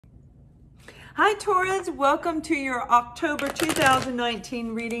Hi Taurus, welcome to your October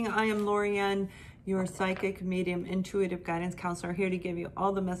 2019 reading. I am Lorianne, your psychic medium, intuitive guidance counselor, here to give you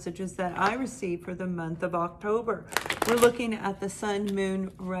all the messages that I receive for the month of October. We're looking at the sun,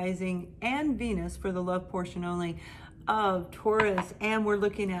 moon, rising, and Venus for the love portion only of Taurus, and we're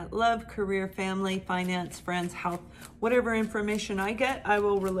looking at love, career, family, finance, friends, health. Whatever information I get, I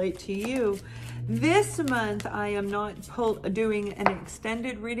will relate to you. This month, I am not doing an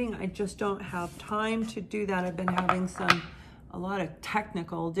extended reading. I just don't have time to do that. I've been having a lot of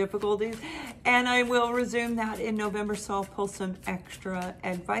technical difficulties, and I will resume that in November. So I'll pull some extra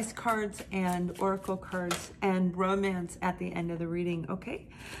advice cards and oracle cards and romance at the end of the reading. Okay,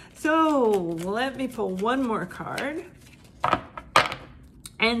 so let me pull one more card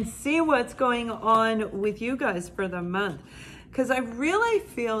and see what's going on with you guys for the month. Because I really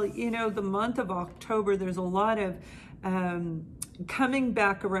feel, you know, the month of October, there's a lot of coming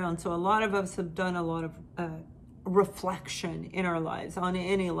back around. So a lot of us have done a lot of reflection in our lives on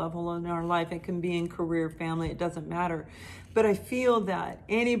any level in our life. It can be in career, family, it doesn't matter. But I feel that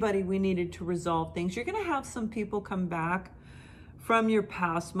anybody, we needed to resolve things. You're going to have some people come back from your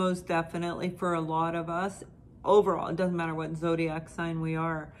past, most definitely, for a lot of us. Overall, it doesn't matter what zodiac sign we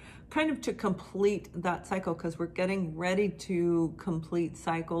are, kind of to complete that cycle, because we're getting ready to complete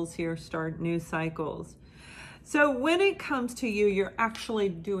cycles here, start new cycles. So when it comes to you, you're actually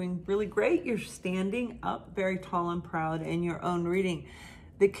doing really great. You're standing up very tall and proud in your own reading.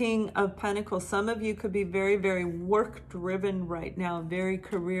 The King of Pentacles, some of you could be very, very work-driven right now, very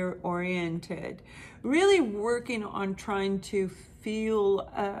career-oriented, really working on trying to feel...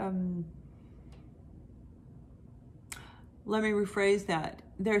 let me rephrase that.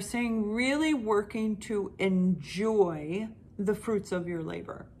 They're saying really working to enjoy the fruits of your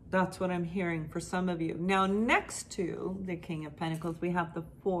labor. That's what I'm hearing for some of you. Now, next to the King of Pentacles, we have the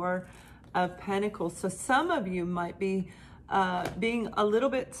Four of Pentacles. So some of you might be being a little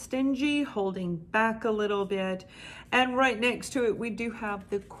bit stingy, holding back a little bit. And right next to it, we do have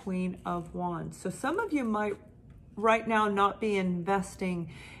the Queen of Wands. So some of you might right now not be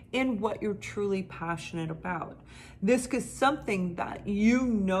investing in what you're truly passionate about. This is something that you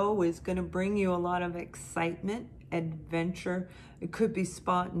know is going to bring you a lot of excitement, adventure. It could be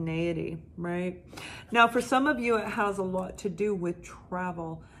spontaneity, right? Now, for some of you, it has a lot to do with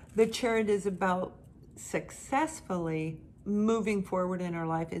travel. The Chariot is about successfully moving forward in our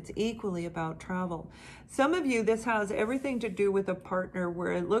life. It's equally about travel. Some of you, this has everything to do with a partner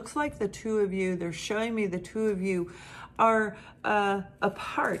where it looks like the two of you, they're showing me the two of you are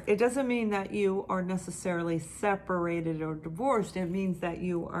apart. It doesn't mean that you are necessarily separated or divorced. It means that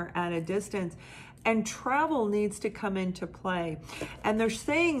you are at a distance, and travel needs to come into play. And they're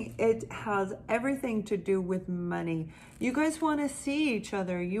saying it has everything to do with money. You guys want to see each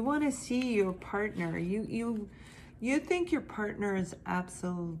other. You want to see your partner. You think your partner is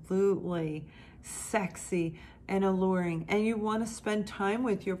absolutely sexy and alluring, and you want to spend time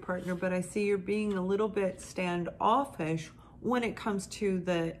with your partner, but I see you're being a little bit standoffish when it comes to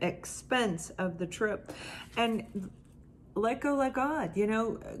the expense of the trip. And let go, let God, you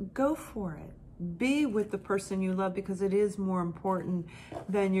know, go for it. Be with the person you love, because it is more important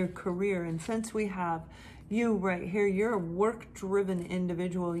than your career. And since we have you right here, you're a work-driven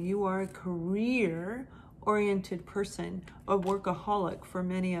individual. You are a career-oriented person, a workaholic for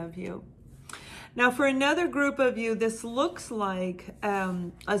many of you. Now, for another group of you, this looks like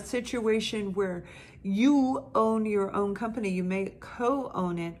a situation where you own your own company. You may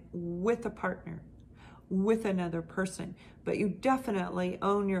co-own it with a partner, with another person, but you definitely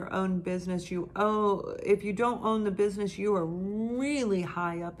own your own business. If you don't own the business, you are really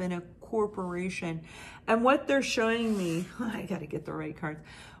high up in a corporation. And what they're showing me, I got to get the right cards.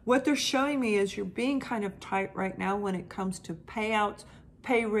 What they're showing me is you're being kind of tight right now when it comes to payouts,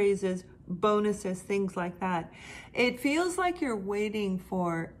 pay raises, bonuses, things like that. It feels like you're waiting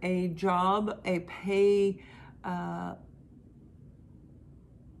for a job, a pay,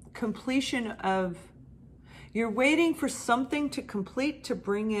 completion of, you're waiting for something to complete to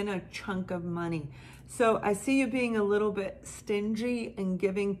bring in a chunk of money. So I see you being a little bit stingy and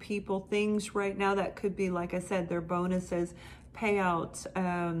giving people things right now that could be, like I said, their bonuses, payouts,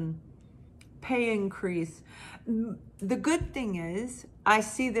 pay increase. The good thing is I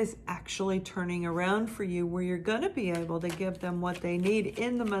see this actually turning around for you, where you're going to be able to give them what they need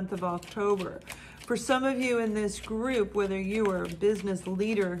in the month of October. For some of you in this group, whether you are a business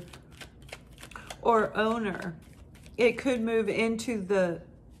leader or owner, it could move into the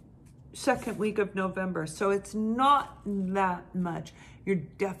second week of November. So it's not that much. You're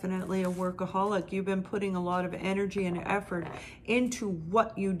definitely a workaholic. You've been putting a lot of energy and effort into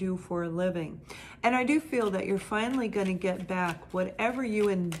what you do for a living. And I do feel that you're finally going to get back whatever you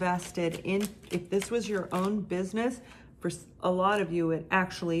invested in. If this was your own business, for a lot of you, it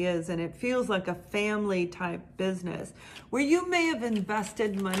actually is. And it feels like a family type business where you may have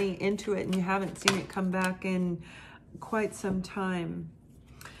invested money into it and you haven't seen it come back in quite some time.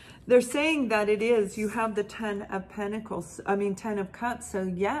 They're saying that it is, you have the 10 of Pentacles, 10 of Cups. So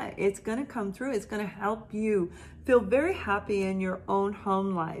yeah, it's going to come through. It's going to help you feel very happy in your own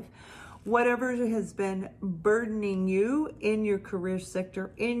home life. Whatever has been burdening you in your career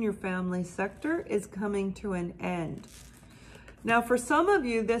sector, in your family sector, is coming to an end. Now, for some of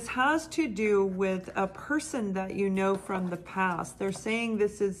you, this has to do with a person that you know from the past. They're saying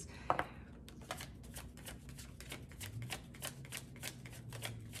this is...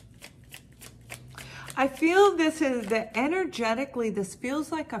 I feel this is that energetically, this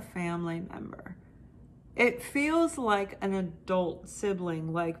feels like a family member. It feels like an adult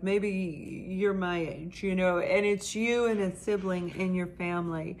sibling, like maybe you're my age, you know, and it's you and a sibling in your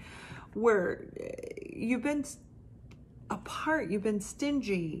family where you've been apart, you've been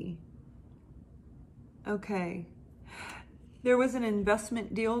stingy. Okay. There was an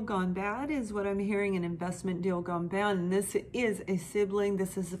investment deal gone bad, is what I'm hearing, an investment deal gone bad. And this is a sibling,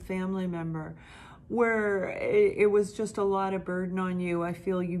 this is a family member, where it was just a lot of burden on you. I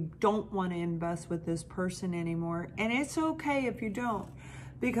feel you don't want to invest with this person anymore. And it's okay if you don't,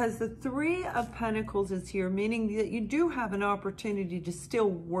 because the 3 of Pentacles is here, meaning that you do have an opportunity to still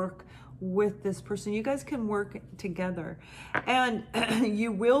work with this person. You guys can work together and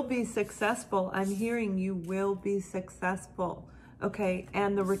you will be successful. I'm hearing you will be successful. Okay.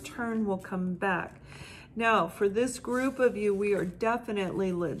 And the return will come back. Now, for this group of you, we are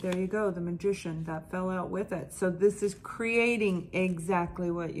definitely lit. There you go, the Magician that fell out with it. So this is creating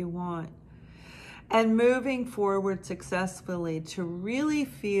exactly what you want. And moving forward successfully to really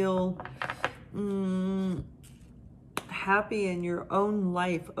feel happy in your own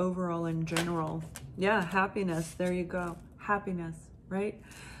life overall in general. Yeah, happiness. There you go. Happiness, right?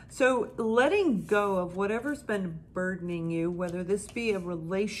 So letting go of whatever's been burdening you, whether this be a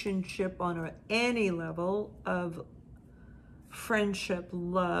relationship on any level of friendship,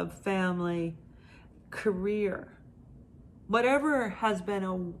 love, family, career, whatever has been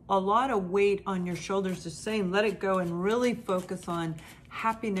a lot of weight on your shoulders, is saying let it go and really focus on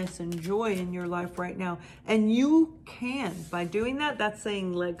happiness and joy in your life right now. And you can, by doing that, that's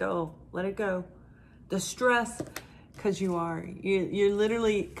saying let go, let it go. The stress, because you're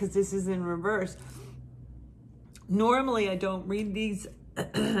literally, because this is in reverse. Normally I don't read these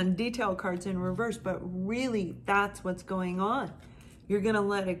detail cards in reverse, but really that's what's going on. You're going to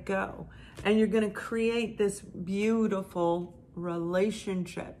let it go and you're going to create this beautiful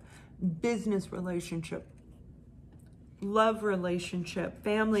relationship, business relationship, love relationship,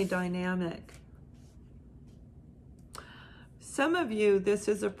 family dynamic. Some of you, this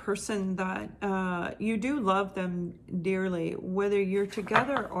is a person that you do love them dearly, whether you're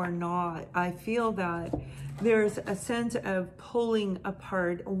together or not. I feel that there's a sense of pulling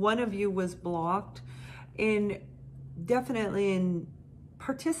apart. One of you was blocked definitely in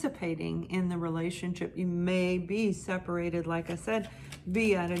participating in the relationship. You may be separated, like I said,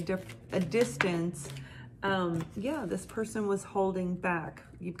 be at a distance. Yeah, this person was holding back.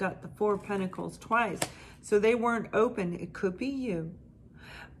 You've got the 4 of Pentacles twice. So they weren't open. It could be you.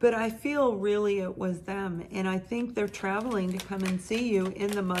 But I feel really it was them. And I think they're traveling to come and see you in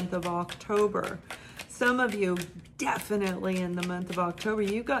the month of October. Some of you definitely in the month of October.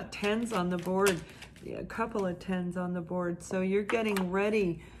 You got 10s on the board. A couple of 10s on the board. So you're getting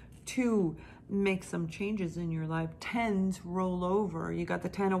ready to make some changes in your life. 10s roll over. You got the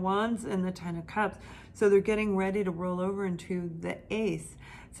 10 of Wands and the 10 of Cups. So they're getting ready to roll over into the Ace.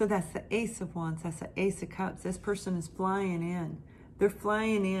 So that's the Ace of Wands. That's the Ace of Cups. This person is flying in. They're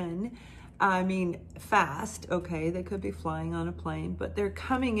flying in. I mean, fast. Okay, they could be flying on a plane, but they're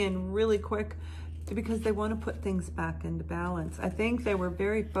coming in really quick because they want to put things back into balance. I think they were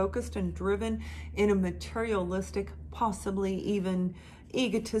very focused and driven in a materialistic, possibly even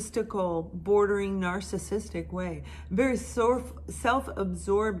egotistical, bordering narcissistic way. Very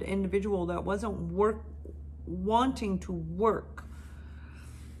self-absorbed individual that wasn't wanting to work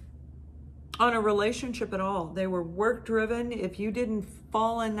on a relationship at all. They were work driven. If you didn't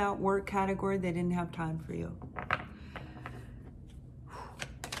fall in that work category, they didn't have time for you.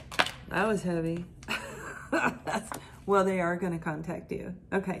 That was heavy. Well, they are going to contact you.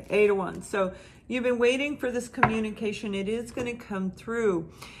 Okay, 8 of Wands. So you've been waiting for this communication. It is going to come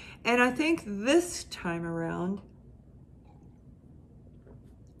through. And I think this time around,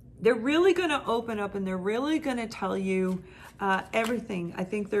 they're really going to open up and they're really going to tell you everything. I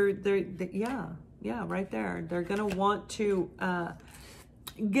think yeah, right there. They're going to want to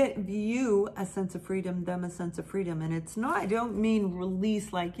give you a sense of freedom, them a sense of freedom. And it's not, I don't mean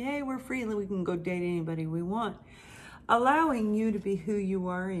release like, yay, we're free, we can go date anybody we want. Allowing you to be who you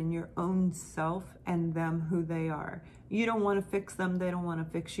are in your own self and them who they are. You don't want to fix them, they don't want to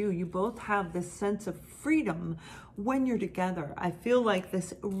fix you. You both have this sense of freedom when you're together. I feel like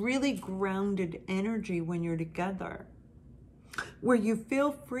this really grounded energy when you're together, where you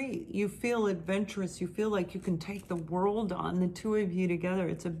feel free, you feel adventurous, you feel like you can take the world on, the two of you together.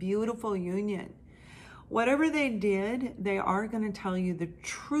 It's a beautiful union. Whatever they did, they are going to tell you the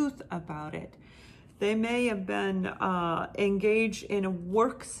truth about it. They may have been engaged in a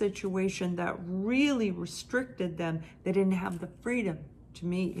work situation that really restricted them. They didn't have the freedom to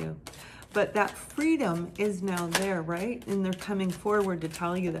meet you. But that freedom is now there, right? And they're coming forward to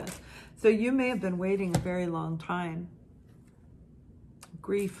tell you this. So you may have been waiting a very long time.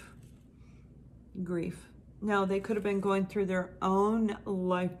 Grief. Now, they could have been going through their own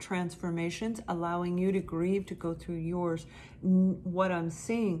life transformations, allowing you to grieve, to go through yours. What I'm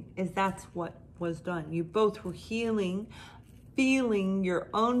seeing is that's what was done. You both were healing, feeling your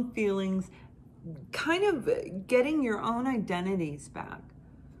own feelings, kind of getting your own identities back.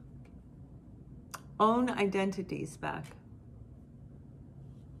 Own identities back.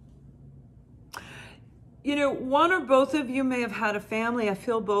 You know, one or both of you may have had a family. I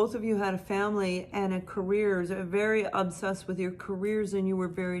feel both of you had a family and a careers, very obsessed with your careers, and you were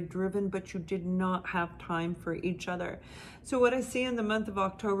very driven, but you did not have time for each other. So what I see in the month of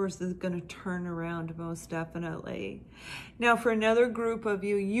October is this is going to turn around, most definitely. Now, for another group of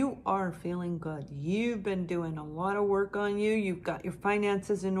you, you are feeling good. You've been doing a lot of work on you. You've got your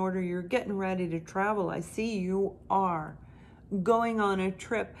finances in order. You're getting ready to travel. I see you are going on a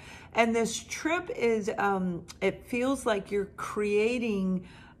trip, and this trip is it feels like you're creating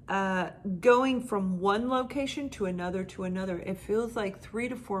going from one location to another. It feels like 3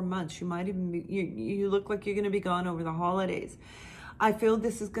 to 4 months. You might even be, you look like you're going to be gone over the holidays. I feel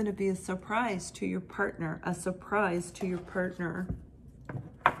this is going to be a surprise to your partner,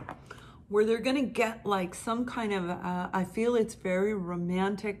 where they're going to get like some kind of I feel it's very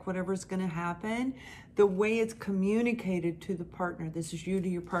romantic, whatever's going to happen. The way it's communicated to the partner. This is you to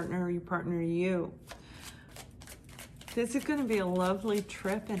your partner, or your partner to you. This is going to be a lovely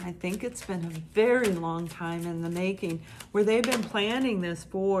trip, and I think it's been a very long time in the making, where they've been planning this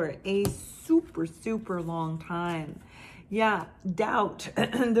for a super, super long time. Yeah, doubt.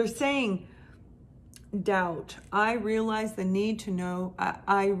 They're saying, doubt. I realize the need to know.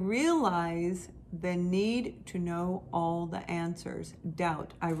 I realize the need to know all the answers.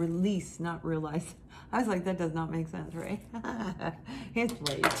 Doubt. I release, not realize. I was like, that does not make sense, right? It's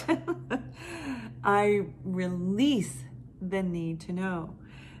late. I release the need to know.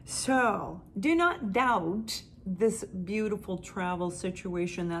 So do not doubt this beautiful travel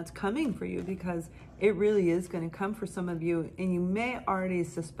situation that's coming for you, because it really is going to come for some of you, and you may already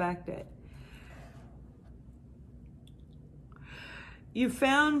suspect it. You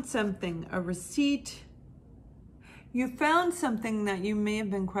found something, a receipt. You found something that you may have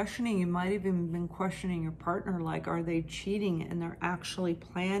been questioning. You might have even been questioning your partner, like, are they cheating? And they're actually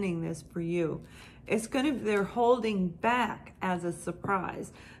planning this for you. It's going to, they're holding back as a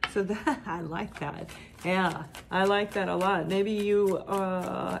surprise. So that, I like that. Yeah, I like that a lot. Maybe you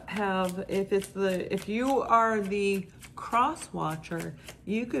have, if you are the cross watcher,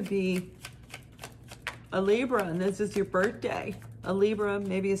 you could be a Libra and this is your birthday. A Libra,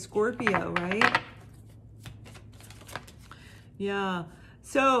 maybe a Scorpio, right? Yeah.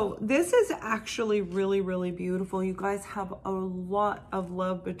 So this is actually really, really beautiful. You guys have a lot of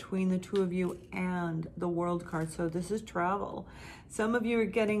love between the two of you and the World card. So this is travel. Some of you are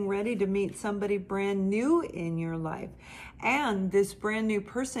getting ready to meet somebody brand new in your life. And this brand new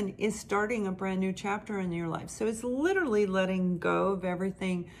person is starting a brand new chapter in your life. So it's literally letting go of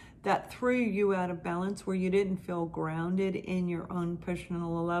everything that threw you out of balance, where you didn't feel grounded in your own personal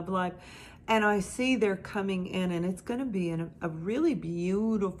love life. And I see they're coming in, and it's going to be a really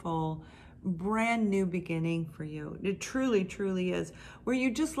beautiful, brand new beginning for you. It truly, truly is. Where you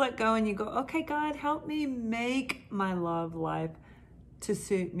just let go and you go, okay, God, help me make my love life to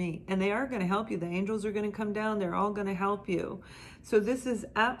suit me. And they are going to help you. The angels are going to come down. They're all going to help you. So this is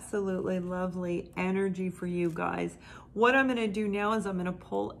absolutely lovely energy for you guys. What I'm going to do now is I'm going to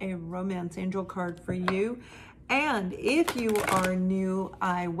pull a romance angel card for you. And if you are new,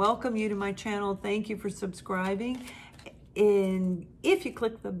 I welcome you to my channel. Thank you for subscribing. And if you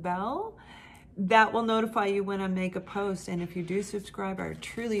click the bell, That will notify you when I make a post. And if you do subscribe, I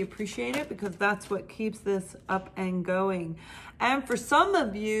truly appreciate it, because that's what keeps this up and going. And for some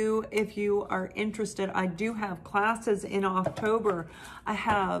of you, if you are interested, I do have classes in October. I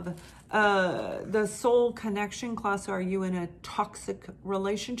have the soul connection class. Are you in a toxic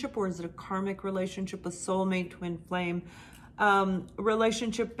relationship, or is it a karmic relationship, a soulmate, twin flame?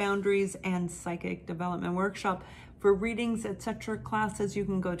 Relationship boundaries and psychic development workshop. For readings, etc. classes, you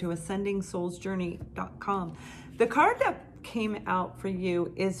can go to ascendingsoulsjourney.com. The card that came out for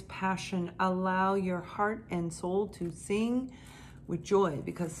you is passion. Allow your heart and soul to sing with joy,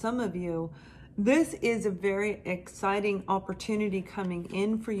 because some of you, this is a very exciting opportunity coming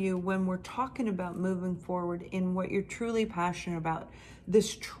in for you when we're talking about moving forward in what you're truly passionate about.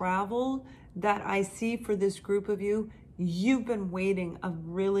 This travel that I see for this group of you, you've been waiting a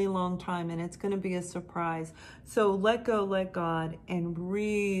really long time, and it's going to be a surprise. So let go, let God, and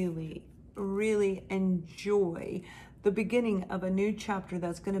really, really enjoy the beginning of a new chapter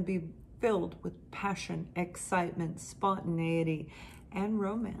that's going to be filled with passion, excitement, spontaneity, and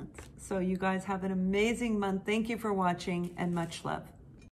romance. So you guys have an amazing month. Thank you for watching, and much love.